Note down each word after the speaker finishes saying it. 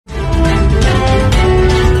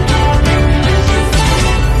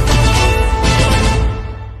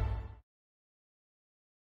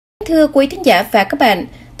thưa quý thính giả và các bạn,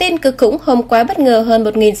 tin cực khủng hôm qua bất ngờ hơn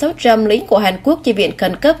 1.600 lính của Hàn Quốc chi viện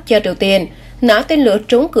khẩn cấp cho Triều Tiên. Nã tên lửa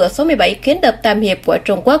trúng cửa số 17 khiến đập Tam Hiệp của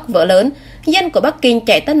Trung Quốc vỡ lớn, dân của Bắc Kinh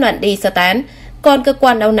chạy tán loạn đi sơ tán. Còn cơ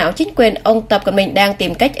quan đầu não chính quyền ông Tập Cận Bình đang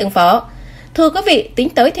tìm cách ứng phó. Thưa quý vị, tính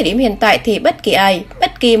tới thời điểm hiện tại thì bất kỳ ai,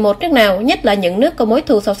 bất kỳ một nước nào, nhất là những nước có mối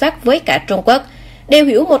thù sâu sắc với cả Trung Quốc, đều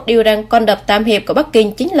hiểu một điều rằng con đập Tam Hiệp của Bắc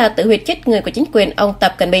Kinh chính là tự huyệt chết người của chính quyền ông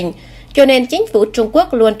Tập Cận Bình. Cho nên chính phủ Trung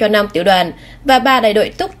Quốc luôn cho 5 tiểu đoàn và 3 đại đội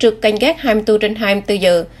túc trực canh gác 24/24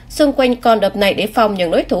 giờ xung quanh con đập này để phòng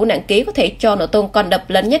những đối thủ nặng ký có thể cho nổ tung con đập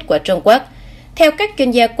lớn nhất của Trung Quốc. Theo các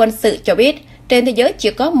chuyên gia quân sự cho biết, trên thế giới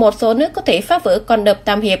chỉ có một số nước có thể phá vỡ con đập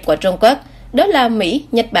Tam Hiệp của Trung Quốc, đó là Mỹ,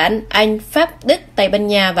 Nhật Bản, Anh, Pháp, Đức, Tây Ban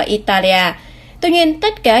Nha và Italia. Tuy nhiên,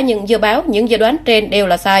 tất cả những dự báo, những dự đoán trên đều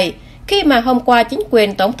là sai, khi mà hôm qua chính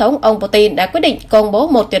quyền Tổng thống ông Putin đã quyết định công bố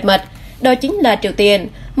một tuyệt mật. Đó chính là Triều Tiên,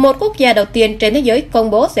 một quốc gia đầu tiên trên thế giới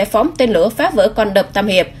công bố sẽ phóng tên lửa phá vỡ con đập Tam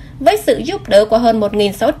Hiệp với sự giúp đỡ của hơn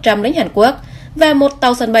 1.600 lính Hàn Quốc và một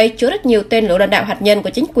tàu sân bay chứa rất nhiều tên lửa đạn đạo hạt nhân của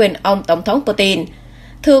chính quyền ông Tổng thống Putin.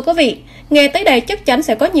 Thưa quý vị, nghe tới đây chắc chắn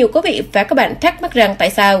sẽ có nhiều quý vị và các bạn thắc mắc rằng tại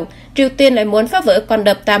sao Triều Tiên lại muốn phá vỡ con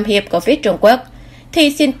đập Tam Hiệp của phía Trung Quốc.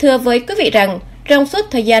 Thì xin thưa với quý vị rằng, trong suốt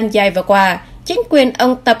thời gian dài vừa qua, chính quyền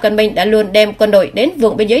ông Tập Cận Bình đã luôn đem quân đội đến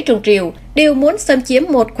vùng biên giới Trung Triều, đều muốn xâm chiếm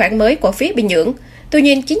một khoảng mới của phía Bình Nhưỡng. Tuy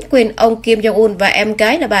nhiên, chính quyền ông Kim Jong-un và em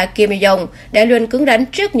gái là bà Kim Il-sung đã luôn cứng rắn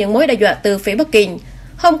trước những mối đe dọa từ phía Bắc Kinh.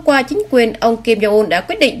 Hôm qua, chính quyền ông Kim Jong-un đã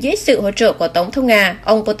quyết định dưới sự hỗ trợ của Tổng thống Nga,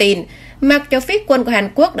 ông Putin, mặc cho phía quân của Hàn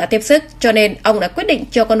Quốc đã tiếp sức, cho nên ông đã quyết định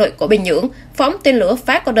cho quân đội của Bình Nhưỡng phóng tên lửa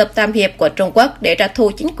phá con đập Tam Hiệp của Trung Quốc để trả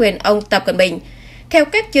thù chính quyền ông Tập Cận Bình. Theo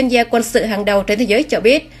các chuyên gia quân sự hàng đầu trên thế giới cho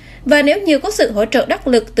biết, và nếu như có sự hỗ trợ đắc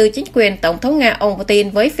lực từ chính quyền Tổng thống Nga ông Putin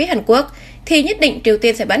với phía Hàn Quốc, thì nhất định Triều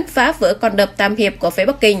Tiên sẽ bắn phá vỡ con đập Tam Hiệp của phía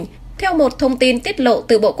Bắc Kinh. Theo một thông tin tiết lộ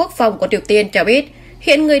từ Bộ Quốc phòng của Triều Tiên cho biết,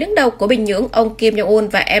 hiện người đứng đầu của Bình Nhưỡng ông Kim Jong-un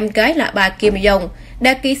và em gái là bà Kim Il-sung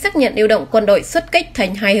đã ký xác nhận điều động quân đội xuất kích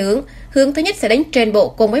thành hai hướng. Hướng thứ nhất sẽ đánh trên bộ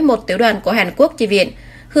cùng với một tiểu đoàn của Hàn Quốc chi viện.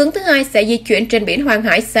 Hướng thứ hai sẽ di chuyển trên biển Hoàng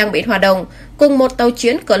Hải sang biển Hoa Đông cùng một tàu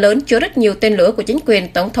chiến cỡ lớn chứa rất nhiều tên lửa của chính quyền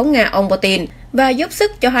Tổng thống Nga ông Putin, và giúp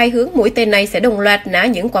sức cho hai hướng mũi tên này sẽ đồng loạt nã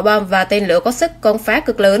những quả bom và tên lửa có sức công phá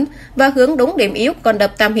cực lớn và hướng đúng điểm yếu con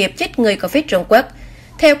đập Tam Hiệp chết người của phía Trung Quốc.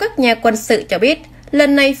 Theo các nhà quân sự cho biết,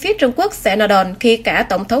 lần này phía Trung Quốc sẽ nổ đòn khi cả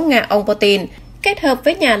Tổng thống Nga ông Putin kết hợp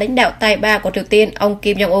với nhà lãnh đạo tài ba của Triều Tiên ông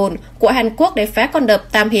Kim Jong-un của Hàn Quốc để phá con đập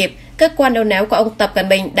Tam Hiệp. Cơ quan đầu não của ông Tập Cận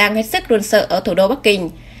Bình đang hết sức run sợ ở thủ đô Bắc Kinh.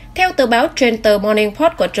 Theo tờ báo China Morning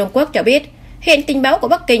Post của Trung Quốc cho biết, hiện tình báo của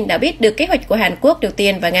Bắc Kinh đã biết được kế hoạch của Hàn Quốc, Triều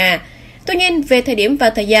Tiên và Nga. Tuy nhiên, về thời điểm và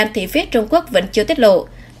thời gian thì phía Trung Quốc vẫn chưa tiết lộ.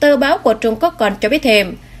 Tờ báo của Trung Quốc còn cho biết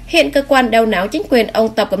thêm, hiện cơ quan đầu não chính quyền ông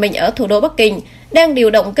Tập Cận Bình ở thủ đô Bắc Kinh đang điều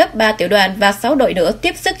động gấp 3 tiểu đoàn và 6 đội nữa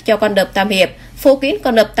tiếp sức cho con đập Tam Hiệp, phủ kín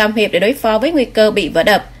con đập Tam Hiệp để đối phó với nguy cơ bị vỡ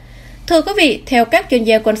đập. Thưa quý vị, theo các chuyên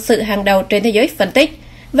gia quân sự hàng đầu trên thế giới phân tích,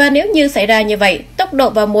 và nếu như xảy ra như vậy, tốc độ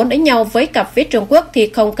và muốn đánh nhau với cặp phía Trung Quốc thì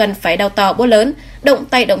không cần phải đào to búa lớn, động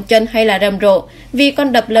tay động chân hay là rầm rộ, vì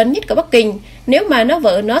con đập lớn nhất của Bắc Kinh, nếu mà nó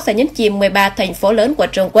vỡ nó sẽ nhấn chìm 13 thành phố lớn của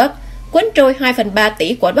Trung Quốc, cuốn trôi 2/3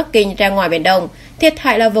 tỷ của Bắc Kinh ra ngoài Biển Đông, thiệt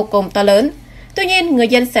hại là vô cùng to lớn. Tuy nhiên, người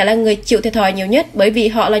dân sẽ là người chịu thiệt thòi nhiều nhất bởi vì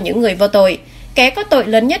họ là những người vô tội. Kẻ có tội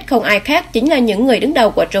lớn nhất không ai khác chính là những người đứng đầu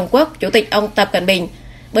của Trung Quốc, Chủ tịch ông Tập Cận Bình.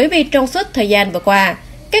 Bởi vì trong suốt thời gian vừa qua,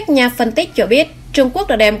 các nhà phân tích cho biết Trung Quốc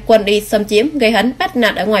đã đem quân đi xâm chiếm, gây hấn, bắt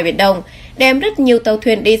nạt ở ngoài Biển Đông, đem rất nhiều tàu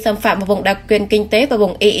thuyền đi xâm phạm vào vùng đặc quyền kinh tế và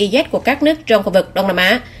vùng EEZ của các nước trong khu vực Đông Nam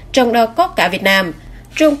Á, trong đó có cả Việt Nam.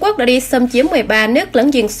 Trung Quốc đã đi xâm chiếm 13 nước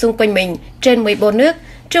láng giềng xung quanh mình, trên 14 nước.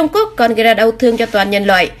 Trung Quốc còn gây ra đau thương cho toàn nhân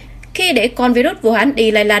loại khi để con virus Vũ Hán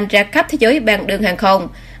đi lây lan ra khắp thế giới bằng đường hàng không.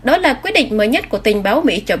 Đó là quyết định mới nhất của tình báo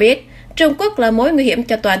Mỹ cho biết Trung Quốc là mối nguy hiểm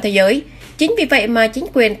cho toàn thế giới. Chính vì vậy mà chính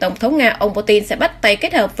quyền Tổng thống Nga ông Putin sẽ bắt tay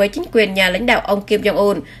kết hợp với chính quyền nhà lãnh đạo ông Kim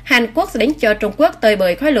Jong-un. Hàn Quốc sẽ đánh cho Trung Quốc tơi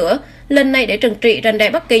bời khói lửa, lần này để trừng trị răn đe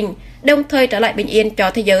Bắc Kinh, đồng thời trả lại bình yên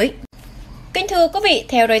cho thế giới. Kính thưa quý vị,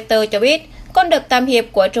 theo Reuters cho biết, con đập Tam Hiệp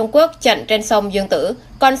của Trung Quốc chặn trên sông Dương Tử,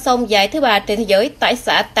 con sông dài thứ 3 trên thế giới tại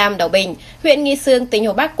xã Tam Đảo Bình, huyện Nghi Xương, tỉnh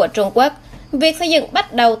Hồ Bắc của Trung Quốc. Việc xây dựng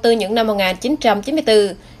bắt đầu từ những năm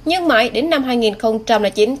 1994, nhưng mãi đến năm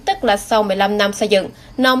 2009, tức là sau 15 năm xây dựng,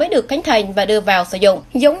 nó mới được khánh thành và đưa vào sử dụng.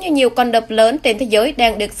 Giống như nhiều con đập lớn trên thế giới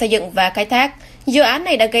đang được xây dựng và khai thác, dự án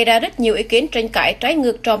này đã gây ra rất nhiều ý kiến tranh cãi trái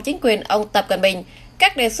ngược trong chính quyền ông Tập Cận Bình.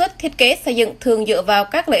 Các đề xuất thiết kế xây dựng thường dựa vào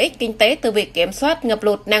các lợi ích kinh tế từ việc kiểm soát ngập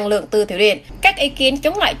lụt năng lượng từ thủy điện. Các ý kiến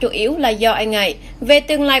chống lại chủ yếu là do e ngại về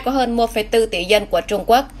tương lai của hơn 1,4 tỷ dân của Trung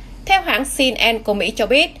Quốc. Theo hãng CNN của Mỹ cho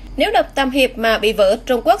biết, nếu đập Tam Hiệp mà bị vỡ,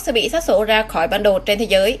 Trung Quốc sẽ bị xóa sổ ra khỏi bản đồ trên thế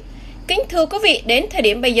giới. Kính thưa quý vị, đến thời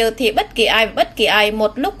điểm bây giờ thì bất kỳ ai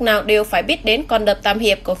một lúc nào đều phải biết đến con đập Tam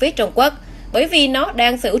Hiệp của phía Trung Quốc, bởi vì nó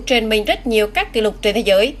đang giữ trên mình rất nhiều các kỷ lục trên thế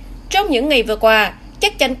giới. Trong những ngày vừa qua,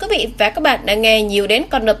 chắc chắn quý vị và các bạn đã nghe nhiều đến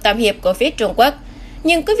con đập Tam Hiệp của phía Trung Quốc,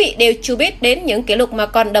 nhưng quý vị đều chưa biết đến những kỷ lục mà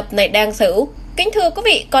con đập này đang sở hữu. Kính thưa quý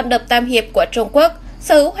vị, con đập Tam Hiệp của Trung Quốc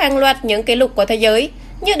sở hữu hàng loạt những kỷ lục của thế giới,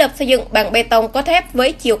 như đập xây dựng bằng bê tông có thép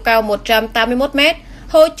với chiều cao 181 m,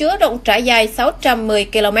 hồ chứa rộng trải dài 610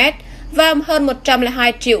 km và hơn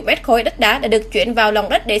 102 triệu mét khối đất đá đã được chuyển vào lòng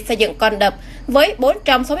đất để xây dựng con đập, với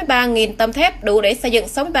 463.000 tấm thép đủ để xây dựng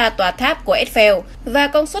 63 tòa tháp của Eiffel và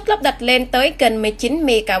công suất lắp đặt lên tới gần 19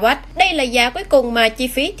 MW. Đây là giá cuối cùng mà chi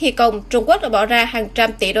phí thi công. Trung Quốc đã bỏ ra hàng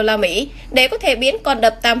trăm tỷ đô la Mỹ để có thể biến con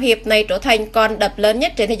đập Tam Hiệp này trở thành con đập lớn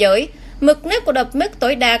nhất trên thế giới. Mực nước của đập mức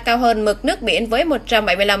tối đa cao hơn mực nước biển với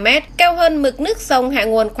 175 m, cao hơn mực nước sông hạ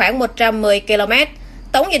nguồn khoảng 110 km.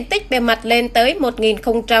 Tổng diện tích bề mặt lên tới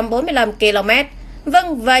 1.045 km,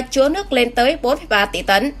 và chứa nước lên tới 4,3 tỷ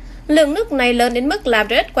tấn. Lượng nước này lớn đến mức làm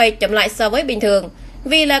trái đất quay chậm lại so với bình thường,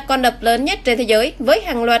 vì là con đập lớn nhất trên thế giới với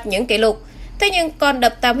hàng loạt những kỷ lục. Thế nhưng con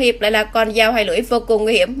đập Tam Hiệp lại là con dao hai lưỡi vô cùng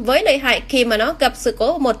nguy hiểm, với lợi hại khi mà nó gặp sự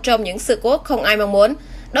cố, một trong những sự cố không ai mong muốn,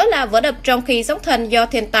 đó là vỡ đập trong khi sóng thần do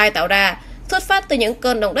thiên tai tạo ra, xuất phát từ những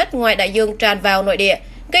cơn động đất ngoài đại dương tràn vào nội địa,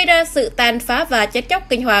 gây ra sự tàn phá và chết chóc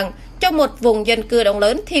kinh hoàng trong một vùng dân cư đông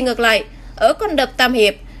lớn. Thì ngược lại, ở con đập Tam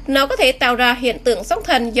Hiệp, nó có thể tạo ra hiện tượng sóng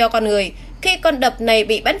thần do con người khi con đập này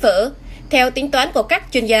bị bắn vỡ. Theo tính toán của các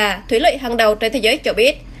chuyên gia thủy lợi hàng đầu trên thế giới cho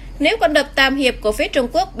biết, nếu con đập Tam Hiệp của phía Trung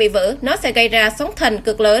Quốc bị vỡ, nó sẽ gây ra sóng thần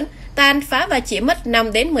cực lớn, tàn phá và chỉ mất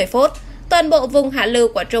 5 đến 10 phút. Toàn bộ vùng hạ lưu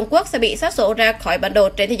của Trung Quốc sẽ bị xóa sổ ra khỏi bản đồ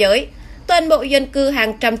trên thế giới. Toàn bộ dân cư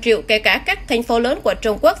hàng trăm triệu, kể cả các thành phố lớn của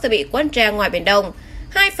Trung Quốc, sẽ bị cuốn ra ngoài Biển Đông.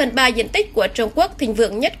 2/3 diện tích của Trung Quốc thịnh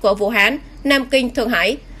vượng nhất của Vũ Hán, Nam Kinh, Thượng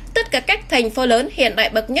Hải, tất cả các thành phố lớn hiện đại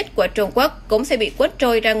bậc nhất của Trung Quốc cũng sẽ bị cuốn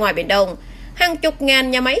trôi ra ngoài Biển Đông. Hàng chục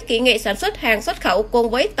ngàn nhà máy kỹ nghệ sản xuất hàng xuất khẩu cùng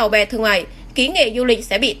với tàu bè thương mại, kỹ nghệ du lịch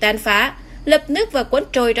sẽ bị tàn phá, lập nước và cuốn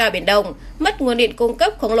trôi ra Biển Đông, mất nguồn điện cung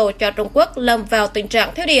cấp khổng lồ cho Trung Quốc, lâm vào tình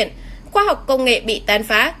trạng thiếu điện. Khoa học công nghệ bị tàn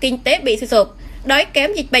phá, kinh tế bị suy sụp, đói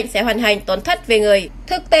kém, dịch bệnh sẽ hoàn thành, tổn thất về người.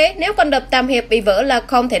 Thực tế, nếu con đập Tam Hiệp bị vỡ là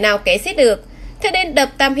không thể nào kể xiết được. Thế nên đập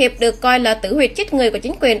Tam Hiệp được coi là tử huyệt chết người của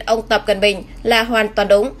chính quyền ông Tập Cận Bình là hoàn toàn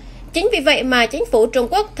đúng. Chính vì vậy mà chính phủ Trung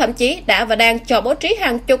Quốc thậm chí đã và đang cho bố trí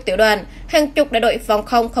hàng chục tiểu đoàn, hàng chục đại đội phòng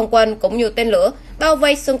không, không quân cũng như tên lửa bao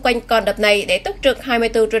vây xung quanh con đập này để túc trực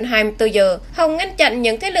 24/24 giờ, hòng ngăn chặn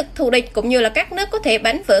những thế lực thù địch cũng như là các nước có thể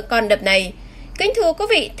bắn vỡ con đập này. Kính thưa quý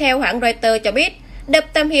vị, theo hãng Reuters cho biết, đập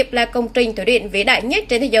Tam Hiệp là công trình thủy điện vĩ đại nhất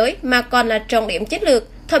trên thế giới mà còn là trọng điểm chiến lược,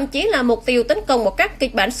 thậm chí là mục tiêu tấn công một các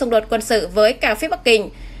kịch bản xung đột quân sự với cả phía Bắc Kinh.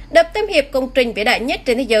 Đập Tam Hiệp, công trình vĩ đại nhất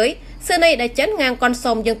trên thế giới, xưa nay đã chắn ngang con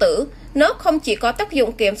sông Dương Tử. Nó không chỉ có tác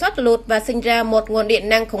dụng kiểm soát lụt và sinh ra một nguồn điện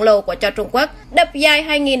năng khổng lồ của cho Trung Quốc. Đập dài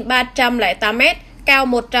 2.308 m, cao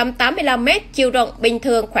 185 m, chiều rộng bình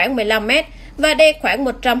thường khoảng 15 m và đê khoảng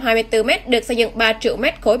 124 m, được xây dựng 3 triệu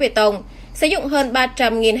mét khối bê tông, sử dụng hơn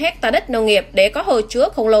 300.000 hecta đất nông nghiệp để có hồ chứa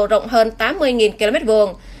khổng lồ rộng hơn 80.000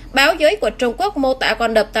 km2. Báo giới của Trung Quốc mô tả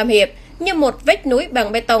con đập Tam Hiệp như một vách núi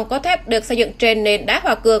bằng bê tông có thép được xây dựng trên nền đá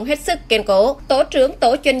hòa cường hết sức kiên cố. Tổ trưởng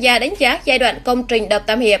tổ chuyên gia đánh giá giai đoạn công trình đập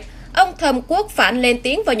Tam Hiệp, ông Thẩm Quốc Phản lên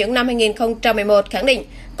tiếng vào những năm 2011, khẳng định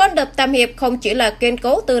con đập Tam Hiệp không chỉ là kiên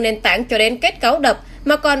cố từ nền tảng cho đến kết cấu đập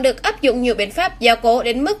mà còn được áp dụng nhiều biện pháp gia cố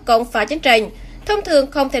đến mức công phá chiến tranh. Thông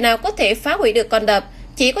thường không thể nào có thể phá hủy được con đập.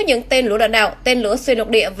 Chỉ có những tên lửa đạn đạo, tên lửa xuyên lục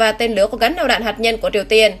địa và tên lửa có gắn đầu đạn hạt nhân của Triều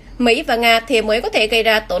Tiên, Mỹ và Nga thì mới có thể gây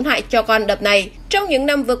ra tổn hại cho con đập này. Trong những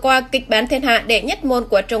năm vừa qua, kịch bản thiên hạ đệ nhất môn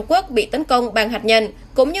của Trung Quốc bị tấn công bằng hạt nhân,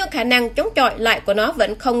 cũng như khả năng chống chọi lại của nó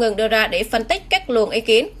vẫn không ngừng đưa ra để phân tích các luồng ý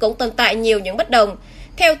kiến, cũng tồn tại nhiều những bất đồng.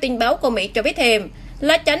 Theo tình báo của Mỹ cho biết thêm,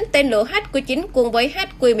 lá chắn tên lửa HQ-9 cùng với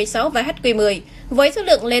HQ-16 và HQ-10 với số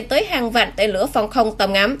lượng lên tới hàng vạn tên lửa phòng không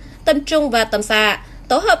tầm ngắm, tầm trung và tầm xa,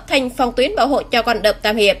 tổ hợp thành phòng tuyến bảo hộ cho con đập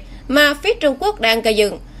Tam Hiệp mà phía Trung Quốc đang gây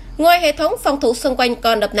dựng. Ngoài hệ thống phòng thủ xung quanh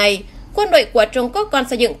con đập này, quân đội của Trung Quốc còn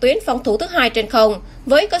xây dựng tuyến phòng thủ thứ hai trên không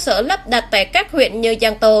với cơ sở lắp đặt tại các huyện như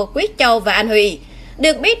Giang Tô, Quyết Châu và An Huy.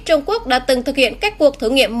 Được biết, Trung Quốc đã từng thực hiện các cuộc thử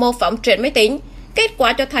nghiệm mô phỏng trên máy tính. Kết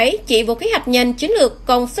quả cho thấy chỉ vũ khí hạt nhân chiến lược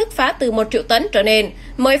công sức phá từ 1 triệu tấn trở lên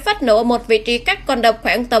mới phát nổ một vị trí cách con đập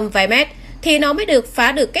khoảng tầm vài mét thì nó mới được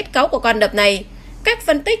phá được kết cấu của con đập này. Các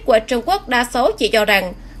phân tích của Trung Quốc đa số chỉ cho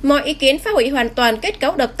rằng mọi ý kiến phá hủy hoàn toàn kết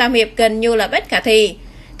cấu đập Tam Hiệp gần như là bất khả thi.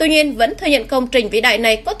 Tuy nhiên, vẫn thừa nhận công trình vĩ đại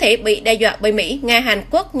này có thể bị đe dọa bởi Mỹ, Nga, Hàn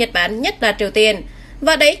Quốc, Nhật Bản, nhất là Triều Tiên.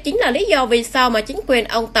 Và đấy chính là lý do vì sao mà chính quyền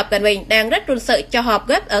ông Tập Cận Bình đang rất run sợ cho họp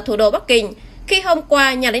gấp ở thủ đô Bắc Kinh, khi hôm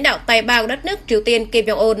qua nhà lãnh đạo tài ba của đất nước Triều Tiên Kim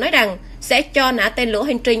Jong-un nói rằng sẽ cho nã tên lửa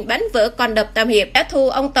hành trình bắn vỡ con đập Tam Hiệp đã thu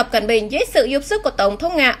ông Tập Cận Bình dưới sự giúp sức của Tổng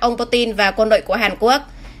thống Nga ông Putin và quân đội của Hàn Quốc.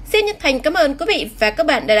 Xin chân thành cảm ơn quý vị và các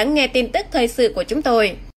bạn đã lắng nghe tin tức thời sự của chúng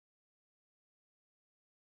tôi.